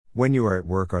When you are at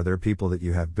work, are there people that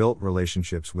you have built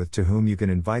relationships with to whom you can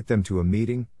invite them to a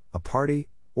meeting, a party,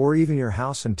 or even your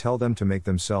house and tell them to make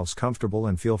themselves comfortable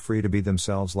and feel free to be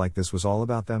themselves like this was all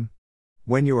about them?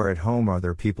 When you are at home, are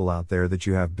there people out there that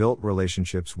you have built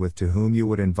relationships with to whom you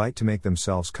would invite to make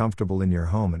themselves comfortable in your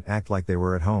home and act like they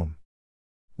were at home?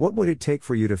 What would it take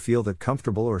for you to feel that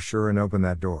comfortable or sure and open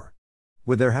that door?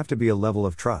 Would there have to be a level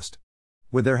of trust?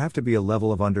 Would there have to be a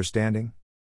level of understanding?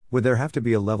 Would there have to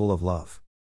be a level of love?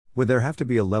 Would there have to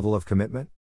be a level of commitment?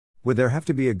 Would there have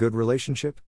to be a good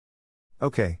relationship?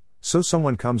 Okay, so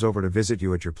someone comes over to visit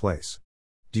you at your place.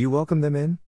 Do you welcome them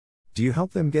in? Do you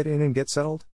help them get in and get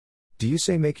settled? Do you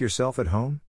say make yourself at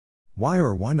home? Why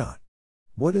or why not?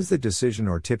 What is the decision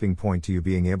or tipping point to you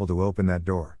being able to open that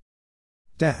door?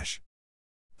 Dash.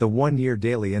 The 1-Year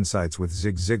Daily Insights with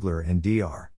Zig Ziglar and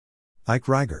Dr. Ike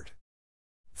Reighard.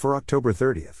 For October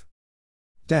 30th.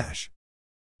 Dash.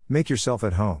 Make yourself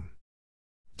at home.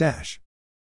 Dash.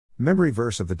 Memory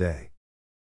verse of the day.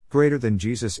 Greater than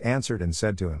Jesus answered and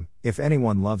said to him, If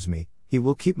anyone loves me, he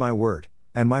will keep my word,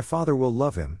 and my Father will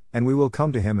love him, and we will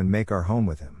come to him and make our home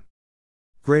with him.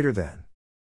 Greater than.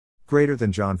 Greater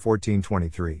than John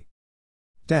 14:23.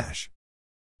 Dash.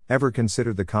 Ever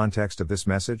considered the context of this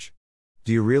message?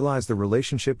 Do you realize the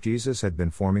relationship Jesus had been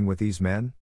forming with these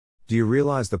men? Do you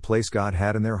realize the place God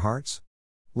had in their hearts?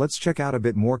 Let's check out a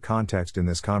bit more context in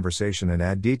this conversation and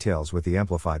add details with the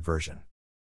Amplified Version.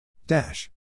 Dash.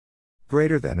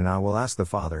 Greater than, and I will ask the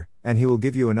Father, and he will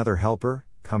give you another helper,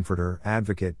 comforter,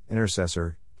 advocate,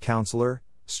 intercessor, counselor,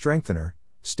 strengthener,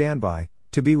 standby,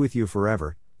 to be with you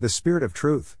forever, the Spirit of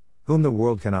truth, whom the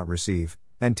world cannot receive,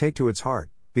 and take to its heart,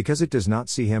 because it does not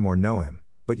see him or know him,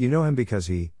 but you know him because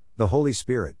he, the Holy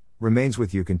Spirit, remains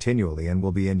with you continually and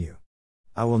will be in you.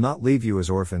 I will not leave you as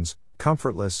orphans,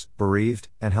 comfortless, bereaved,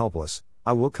 and helpless.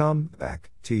 I will come back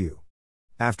to you.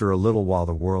 After a little while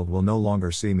the world will no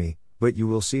longer see me, but you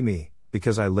will see me,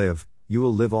 because I live, you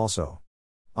will live also.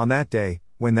 On that day,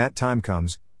 when that time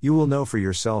comes, you will know for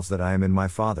yourselves that I am in my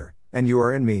Father, and you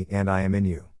are in me and I am in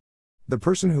you. The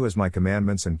person who has my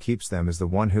commandments and keeps them is the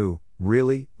one who,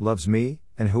 really, loves me,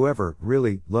 and whoever,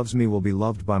 really, loves me will be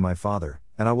loved by my Father,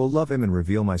 and I will love him and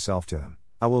reveal myself to him.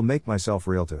 I will make myself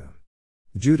real to him.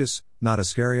 Judas, not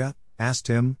Iscariot, asked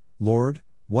him, Lord,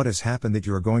 what has happened that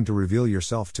you are going to reveal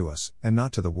yourself to us, and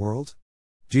not to the world?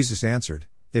 Jesus answered,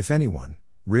 If anyone,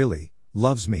 really,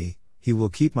 loves me, he will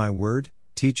keep my word,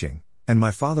 teaching, and my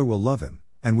Father will love him,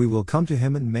 and we will come to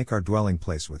him and make our dwelling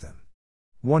place with him.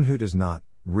 One who does not,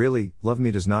 really, love me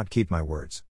does not keep my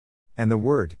words. And the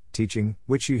word, teaching,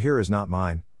 which you hear is not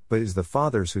mine, but is the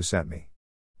Father's who sent me.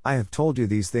 I have told you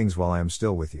these things while I am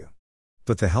still with you.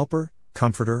 But the Helper,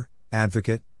 Comforter,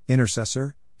 Advocate,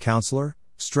 Intercessor, Counselor,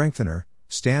 Strengthener,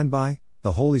 Standby,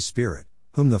 the Holy Spirit,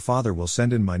 whom the Father will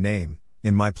send in my name,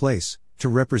 in my place, to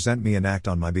represent me and act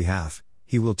on my behalf,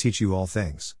 he will teach you all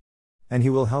things. And he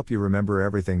will help you remember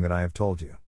everything that I have told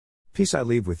you. Peace I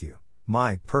leave with you,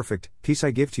 my perfect peace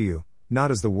I give to you,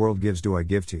 not as the world gives do I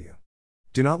give to you.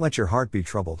 Do not let your heart be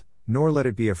troubled, nor let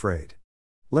it be afraid.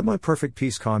 Let my perfect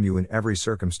peace calm you in every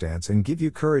circumstance and give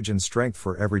you courage and strength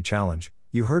for every challenge.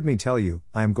 You heard me tell you,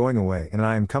 I am going away and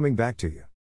I am coming back to you.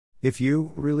 If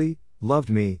you, really, loved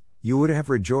me, you would have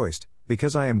rejoiced,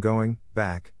 because I am going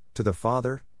back to the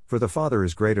Father, for the Father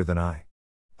is greater than I.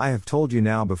 I have told you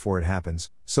now before it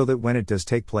happens, so that when it does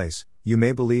take place, you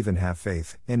may believe and have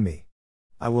faith in me.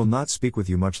 I will not speak with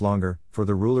you much longer, for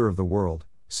the ruler of the world,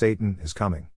 Satan, is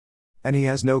coming. And he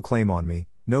has no claim on me,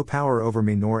 no power over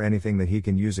me nor anything that he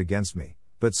can use against me,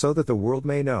 but so that the world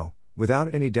may know,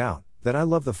 without any doubt, that I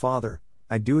love the Father,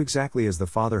 I do exactly as the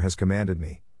Father has commanded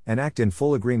me, and act in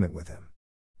full agreement with him.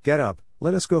 Get up,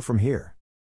 let us go from here.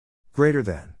 Greater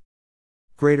than.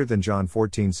 Greater than John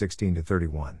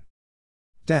 14:16-31.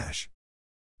 Dash.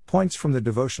 Points from the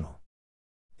devotional.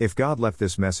 If God left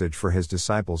this message for his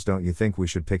disciples, don't you think we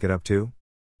should pick it up too?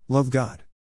 Love God.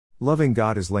 Loving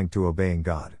God is linked to obeying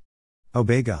God.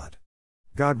 Obey God.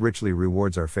 God richly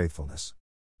rewards our faithfulness.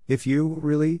 If you,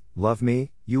 really, love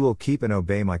me, you will keep and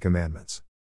obey my commandments.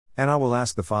 And I will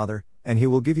ask the Father, and he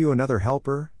will give you another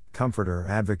helper, comforter,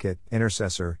 advocate,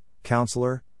 intercessor,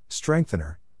 counselor,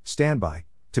 strengthener, standby,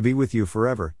 to be with you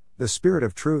forever, the Spirit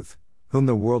of truth, whom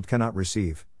the world cannot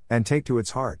receive, and take to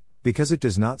its heart, because it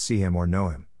does not see him or know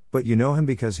him, but you know him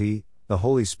because he, the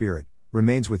Holy Spirit,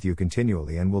 remains with you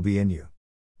continually and will be in you.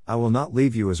 I will not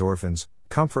leave you as orphans,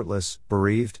 comfortless,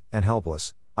 bereaved, and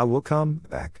helpless. I will come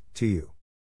back to you.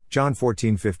 John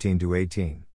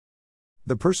 14:15-18.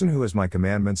 The person who has my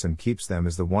commandments and keeps them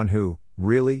is the one who,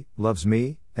 really, loves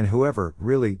me, and whoever,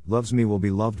 really, loves me will be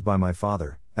loved by my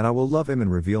Father, and I will love him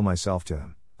and reveal myself to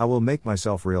him. I will make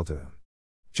myself real to him.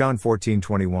 John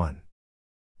 14:21.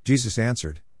 Jesus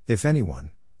answered, "If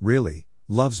anyone, really,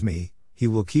 loves me, he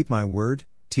will keep my word,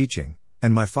 teaching,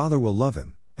 and my Father will love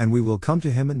him, and we will come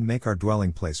to him and make our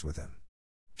dwelling place with him."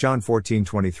 John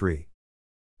 14:23.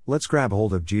 Let's grab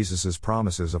hold of Jesus'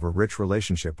 promises of a rich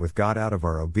relationship with God out of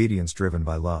our obedience driven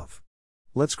by love.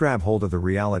 Let's grab hold of the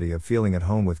reality of feeling at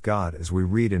home with God as we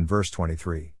read in verse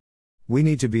 23. We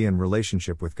need to be in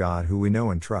relationship with God who we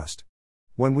know and trust.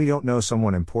 When we don't know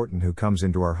someone important who comes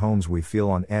into our homes, we feel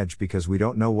on edge because we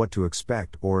don't know what to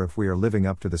expect or if we are living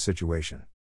up to the situation.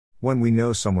 When we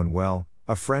know someone well,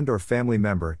 a friend or family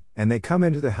member, and they come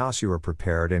into the house, you are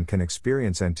prepared and can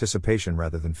experience anticipation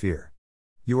rather than fear.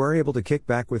 You are able to kick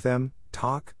back with them,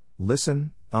 talk,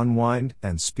 listen, unwind,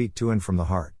 and speak to and from the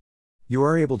heart. You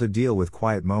are able to deal with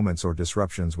quiet moments or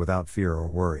disruptions without fear or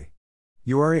worry.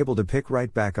 You are able to pick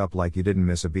right back up like you didn't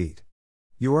miss a beat.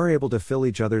 You are able to fill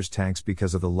each other's tanks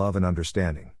because of the love and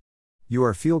understanding.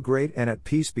 You feel great and at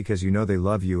peace because you know they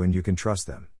love you and you can trust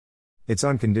them. It's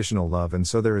unconditional love, and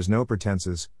so there is no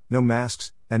pretenses, no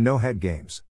masks, and no head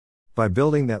games. By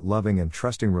building that loving and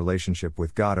trusting relationship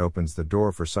with God opens the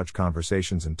door for such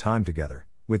conversations and time together,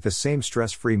 with the same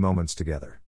stress-free moments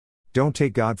together. Don't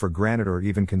take God for granted or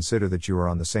even consider that you are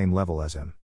on the same level as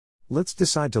Him. Let's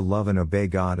decide to love and obey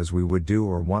God as we would do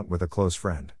or want with a close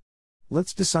friend.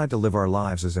 Let's decide to live our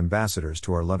lives as ambassadors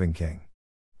to our loving King.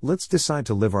 Let's decide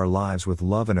to live our lives with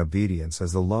love and obedience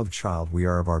as the loved child we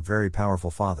are of our very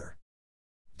powerful Father.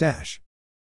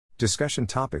 Discussion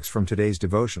topics from today's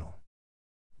devotional.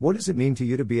 What does it mean to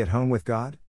you to be at home with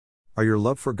God? Are your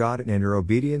love for God and your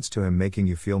obedience to Him making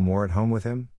you feel more at home with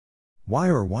Him? Why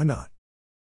or why not?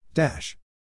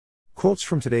 Quotes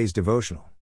from today's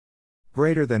devotional.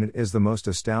 Greater than it is the most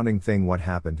astounding thing what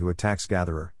happened to a tax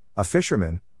gatherer, a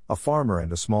fisherman, a farmer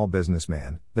and a small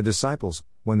businessman, the disciples,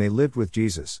 when they lived with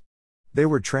Jesus. They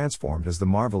were transformed as the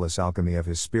marvelous alchemy of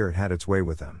His Spirit had its way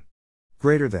with them.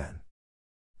 Greater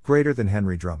than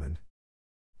Henry Drummond.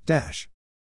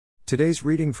 Today's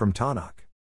reading from Tanakh.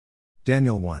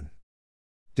 Daniel 1.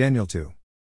 Daniel 2.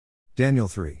 Daniel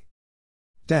 3.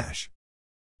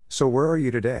 So where are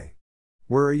you today?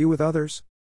 Where are you with others?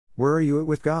 Where are you at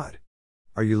with God?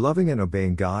 Are you loving and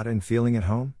obeying God and feeling at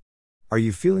home? Are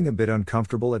you feeling a bit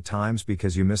uncomfortable at times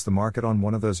because you missed the market on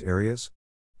one of those areas?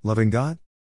 Loving God?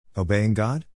 Obeying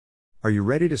God? Are you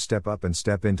ready to step up and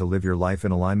step in to live your life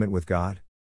in alignment with God?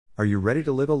 Are you ready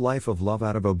to live a life of love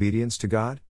out of obedience to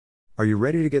God? Are you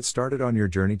ready to get started on your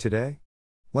journey today?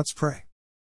 Let's pray.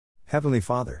 Heavenly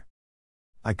Father,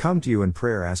 I come to you in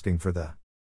prayer asking for the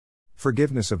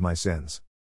forgiveness of my sins.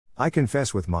 I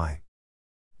confess with my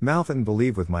mouth and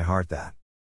believe with my heart that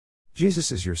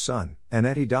Jesus is your Son, and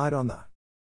that He died on the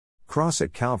cross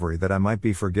at Calvary that I might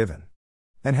be forgiven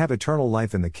and have eternal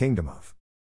life in the kingdom of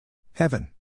heaven.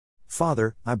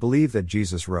 Father, I believe that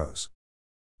Jesus rose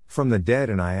from the dead,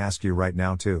 and I ask you right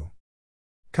now to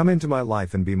come into my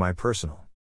life and be my personal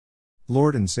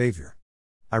Lord and Savior.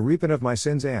 I repent of my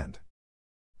sins and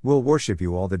will worship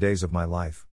you all the days of my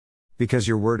life. Because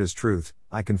your word is truth,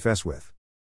 I confess with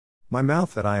my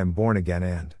mouth that I am born again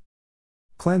and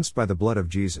cleansed by the blood of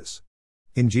Jesus.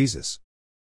 In Jesus'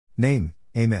 name,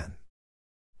 amen.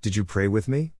 Did you pray with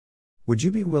me? Would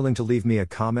you be willing to leave me a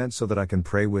comment so that I can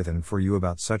pray with and for you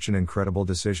about such an incredible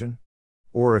decision?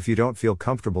 Or if you don't feel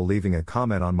comfortable leaving a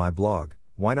comment on my blog,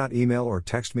 why not email or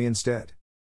text me instead?